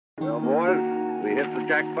Well, boys, we hit the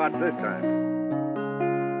jackpot this time.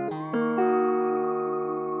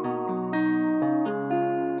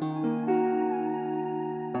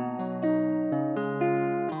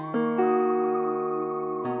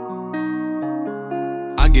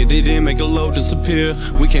 I get it in, make a load disappear.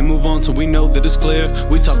 We can't move on till we know that it's clear.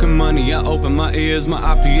 We talking money, I open my ears.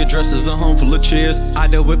 My IP address is a home full of cheers. I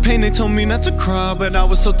dealt with pain, they told me not to cry, but I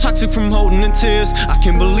was so toxic from holding in tears. I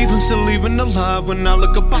can't believe I'm still even alive. When I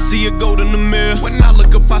look up, I see a gold in the mirror. When I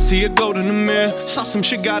look up, I see a gold in the mirror. Saw some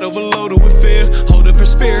shit, got overloaded with fear. Hold up for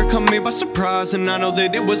spirit, caught me by surprise, and I know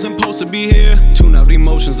that it wasn't supposed to be here. Tune out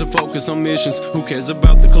emotions and focus on missions. Who cares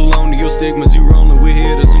about the colonial stigmas? You rolling with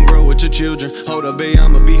hitters and grow with your children. Hold up, babe,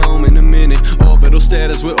 I'ma be home in a minute. Orbital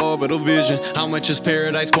status with orbital vision. How much is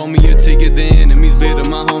paradise? Quote me a ticket. The enemy's bitter.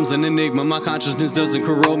 My home's an enigma. My consciousness doesn't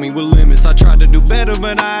corrode me with limits. I tried to do better,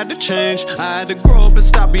 but I had to change. I had to grow up and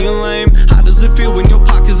stop being lame. How does it feel when your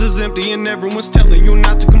pockets is empty and everyone's telling you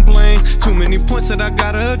not to complain? Too many points that I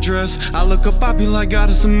gotta address. I look up, I be like,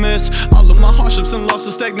 God, it's a mess. All of my hardships and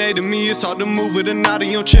losses stagnated me. It's hard to move with a knot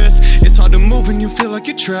in your chest. It's hard to move when you feel like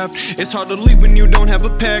you're trapped. It's hard to leave when you don't have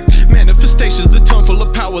a pact. Manifestation's the tongue full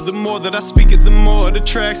of power. The more that I speak it, the more it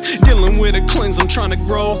attracts. Dealing with a cleanse, I'm trying to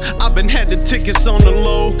grow. I've been had the tickets on the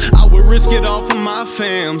low. I would risk it all for my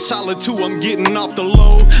fam. Solid 2, I'm getting off the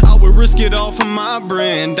low. I would risk it all for my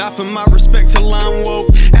brand. Die for my respect till I'm woke.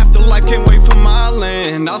 Afterlife can't wait for my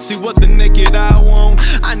land. I'll see what the naked eye won't.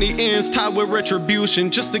 I need ends tied with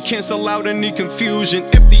retribution, just to cancel out any confusion.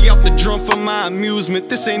 Empty out the drum for my amusement.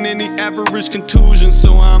 This ain't any average contusion,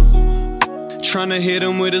 so I'm tryna hit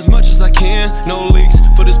him with as much as I can. No leaks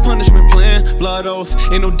for this punishment plan. Blood oath,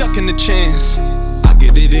 ain't no ducking the chance. I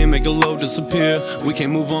get it in, make a load disappear. We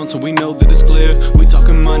can't move on till we know that it's clear. We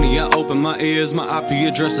talking money, I open my ears. My IP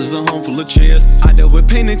address is a home full of cheers. I dealt with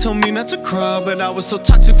pain, they told me not to cry, but I was so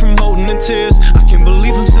toxic from holding in tears. I can't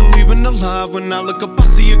believe I'm still even alive. When I look up, I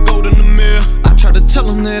see a gold in the mirror. I tried to tell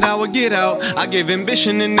them that I would get out. I gave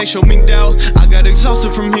ambition and they showed me doubt. I got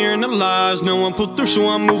exhausted from hearing the lies. No one pulled through, so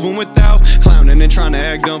I'm moving without clowning and trying to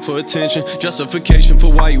act dumb for attention. Justification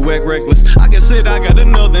for why you act reckless. I guess that I got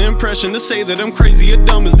another impression. To say that I'm crazy or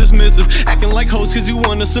dumb is dismissive. Acting like hoes cause you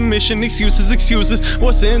want a submission. Excuses, excuses.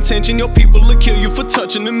 What's the intention? Your people will kill you for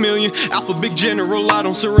touching a million. Alpha big general, I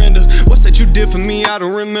don't surrender. What's that you did for me? I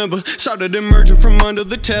don't remember. Started emerging from under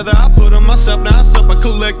the tether. I put on myself, now I suck, I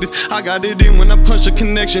collected. I got it in when I punch a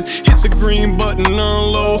connection. Hit the green button,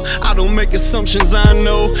 unload. I don't make assumptions, I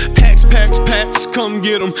know. Packs, packs, packs, come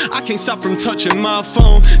get them. I can't stop from touching my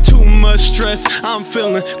phone. Too much stress, I'm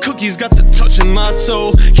feeling. Cookies got to touching my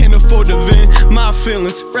soul. Can't afford to vent my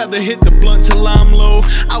feelings. Rather hit the blunt till I'm low.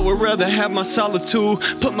 I would rather have my solitude.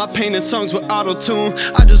 Put my pain in songs with auto-tune.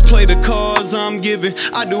 I just play the cards I'm given.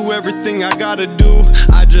 I do everything I gotta do.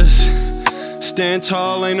 I just stand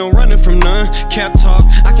tall, ain't no running from none. Cap talk,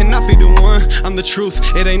 I cannot be the one. I'm the truth,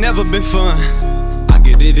 it ain't never been fun. I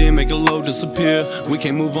get it in, make a load disappear. We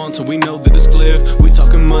can't move on till we know that it's clear. We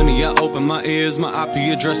talking money, I open my ears. My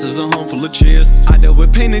IP address is a home full of cheers. I dealt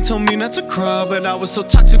with pain, they told me not to cry, but I was so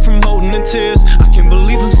toxic from holding in tears. I can't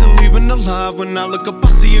believe I'm still even alive. When I look up,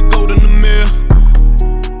 I see a gold in the mirror.